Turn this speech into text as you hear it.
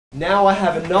Now I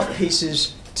have enough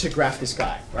pieces to graph this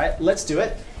guy, right? Let's do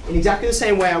it in exactly the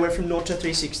same way I went from 0 to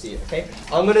 360, okay?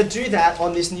 I'm going to do that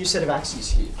on this new set of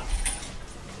axes here.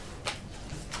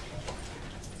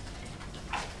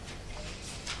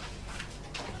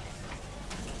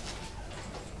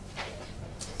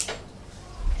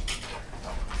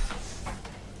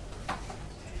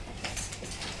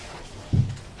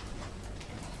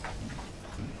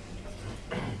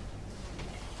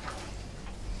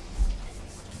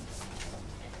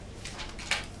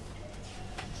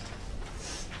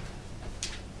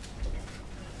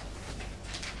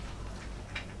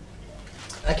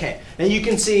 Okay, now you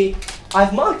can see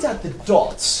I've marked out the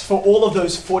dots for all of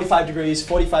those 45 degrees,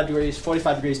 45 degrees,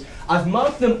 45 degrees. I've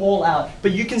marked them all out,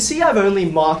 but you can see I've only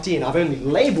marked in, I've only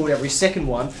labeled every second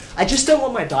one. I just don't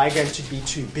want my diagram to be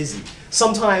too busy.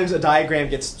 Sometimes a diagram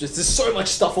gets there's so much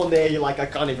stuff on there, you're like, I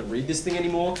can't even read this thing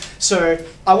anymore. So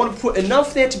I want to put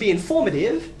enough there to be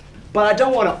informative, but I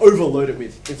don't want to overload it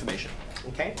with information,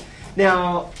 okay?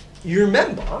 Now, you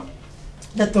remember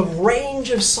that the range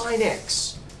of sine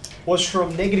x was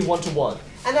from -1 to 1.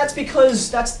 And that's because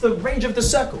that's the range of the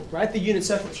circle, right? The unit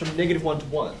circle is from -1 to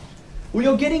 1. Well,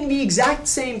 you're getting the exact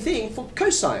same thing for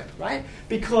cosine, right?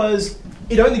 Because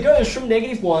it only goes from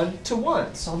 -1 to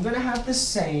 1. So I'm going to have the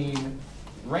same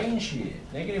range here,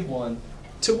 -1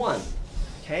 to 1.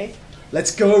 Okay? Let's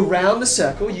go around the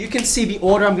circle. You can see the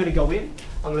order I'm going to go in.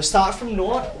 I'm going to start from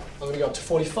 0. I'm going to go up to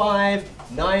 45,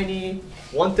 90,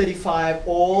 135,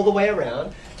 all the way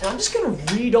around. And I'm just going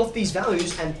to read off these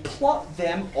values and plot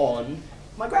them on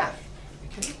my graph.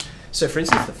 Okay? So for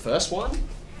instance, the first one,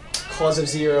 cos of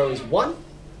 0 is 1.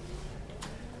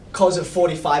 Cos of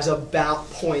 45 is about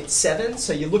 0.7.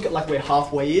 So you look at like where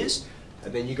halfway is,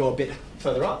 and then you go a bit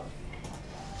further up.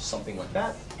 Something like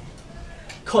that.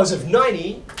 Cos of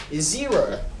 90 is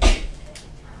 0.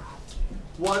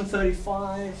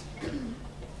 135.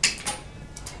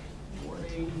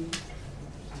 180.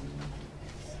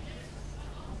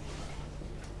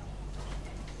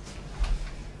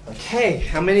 Okay,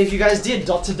 how many of you guys did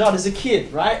dot to dot as a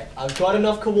kid, right? I've got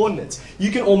enough coordinates. You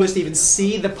can almost even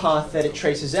see the path that it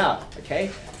traces out,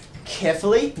 okay?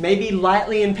 Carefully, maybe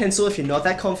lightly in pencil if you're not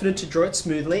that confident to draw it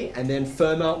smoothly, and then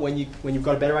firmer when you've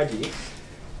got a better idea.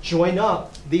 Join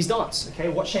up these dots, okay?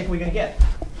 What shape are we going to get?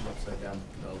 Upside down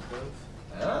bell curve.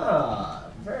 Ah,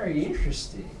 very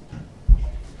interesting.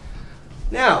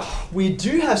 Now, we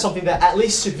do have something that at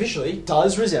least visually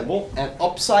does resemble an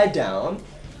upside down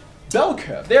bell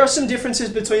curve. There are some differences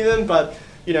between them, but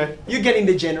you know, you're getting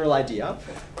the general idea.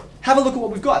 Have a look at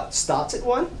what we've got. Starts at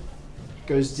 1,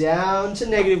 goes down to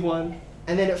 -1,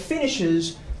 and then it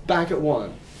finishes back at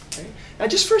 1. Okay? Now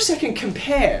just for a second,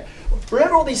 compare.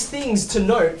 Remember all these things to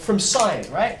note from sine,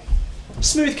 right?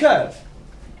 Smooth curve,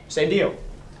 same deal.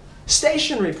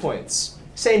 Stationary points,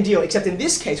 same deal, except in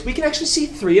this case, we can actually see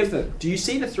 3 of them. Do you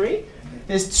see the 3?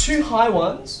 There's 2 high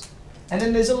ones, and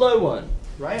then there's a low one,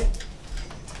 right?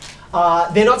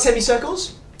 They're not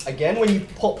semicircles. Again, when you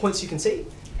plot points you can see.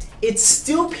 It's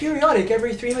still periodic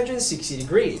every 360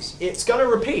 degrees. It's going to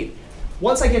repeat.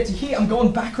 Once I get to here, I'm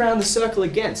going back around the circle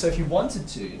again. So if you wanted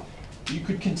to, you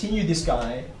could continue this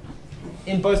guy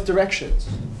in both directions,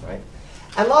 right?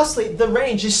 And lastly, the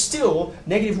range is still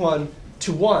 -1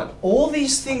 to 1. All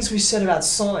these things we said about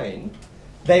sine,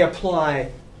 they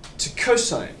apply to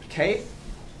cosine, okay?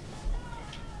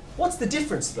 What's the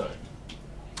difference though?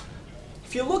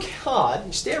 If you look hard,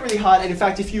 you stare really hard, and in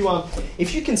fact, if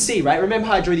you can see, right, remember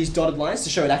how I drew these dotted lines to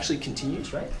show it actually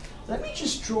continues, right? Let me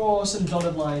just draw some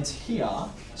dotted lines here,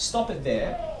 stop it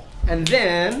there, and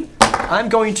then I'm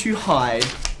going to hide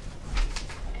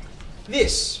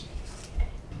this.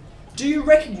 Do you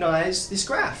recognize this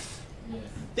graph? Yeah.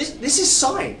 This is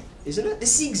sine, isn't it?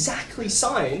 This is exactly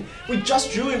sine. We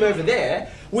just drew him over there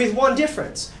with one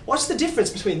difference. What's the difference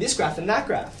between this graph and that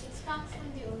graph?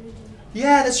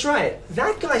 Yeah, that's right.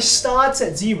 That guy starts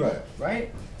at 0,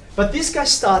 right? But this guy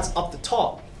starts up the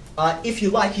top. If you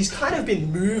like, he's kind of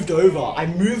been moved over. I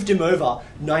moved him over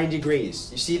 9 degrees.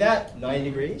 You see that? 9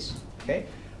 degrees, okay?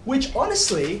 Which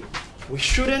honestly, we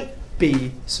shouldn't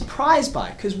be surprised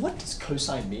by, because what does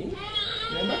cosine mean?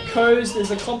 Remember, cos,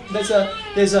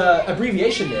 there's a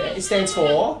abbreviation there. It stands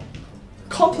for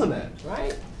complement,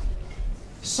 right?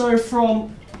 So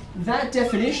from that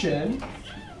definition,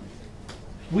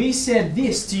 we said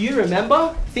this. Do you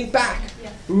remember? Think back. Yeah.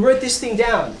 We wrote this thing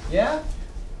down, yeah?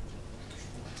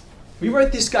 We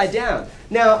wrote this guy down.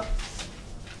 Now,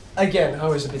 again, I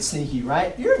was a bit sneaky,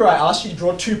 right? You remember I asked you to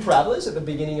draw 2 parabolas at the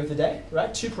beginning of the day,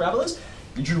 right? 2 parabolas.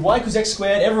 You drew y equals x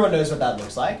squared. Everyone knows what that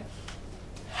looks like.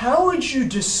 How would you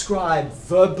describe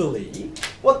verbally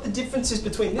what the difference is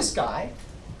between this guy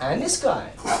and this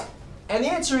guy? And the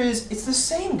answer is, it's the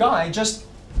same guy, just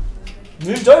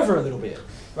moved over a little bit,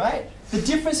 right? The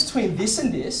difference between this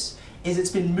and this is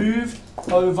it's been moved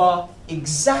over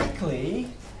exactly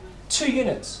 2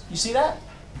 units. You see that?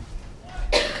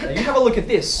 Now you have a look at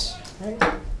this. Right?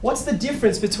 What's the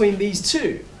difference between these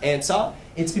two? Answer,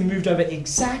 it's been moved over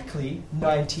exactly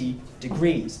 90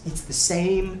 degrees. It's the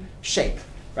same shape,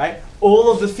 right?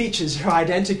 All of the features are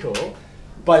identical,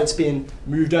 but it's been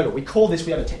moved over. We call this,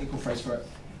 we have a technical phrase for it.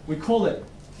 We call it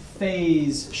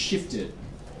phase shifted,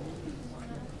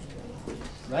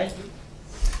 right?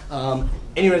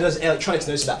 Anyone who does electronics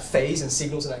knows about phase and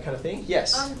signals and that kind of thing?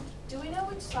 Yes? Do we know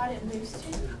which side it moves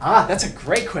to? Ah, that's a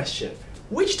great question.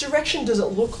 Which direction does it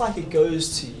look like it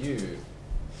goes to you?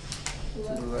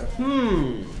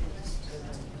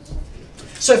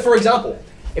 So for example,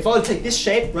 if I want to take this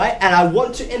shape, right, and I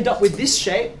want to end up with this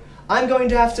shape, I'm going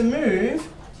to have to move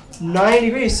 90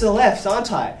 degrees to the left,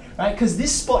 aren't I? Right, because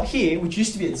this spot here, which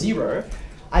used to be at 0,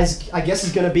 I guess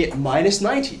is going to be at minus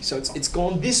 90. So it's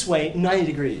gone this way 90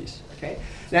 degrees. Okay.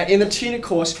 Now in the tuner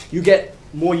course, you get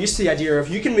more used to the idea of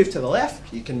you can move to the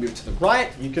left, you can move to the right,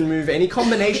 you can move any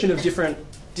combination of different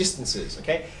distances.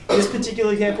 Okay. In this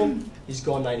particular example, he's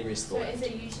gone 90 degrees to the left. So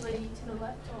is it usually to the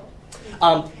left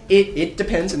or? It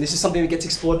depends, and this is something that gets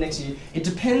explored next year. It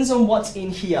depends on what's in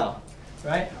here.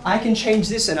 Right? I can change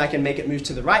this and I can make it move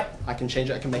to the right. I can change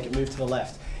it, I can make it move to the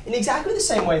left. In exactly the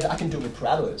same way that I can do it with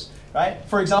parabolas. Right?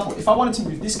 For example, if I wanted to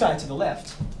move this guy to the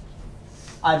left,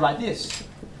 I'd write this.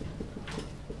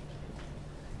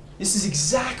 This is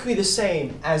exactly the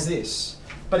same as this.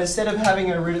 But instead of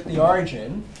having a root at the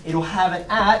origin, it'll have it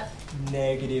at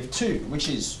 -2, which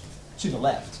is to the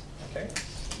left. Okay?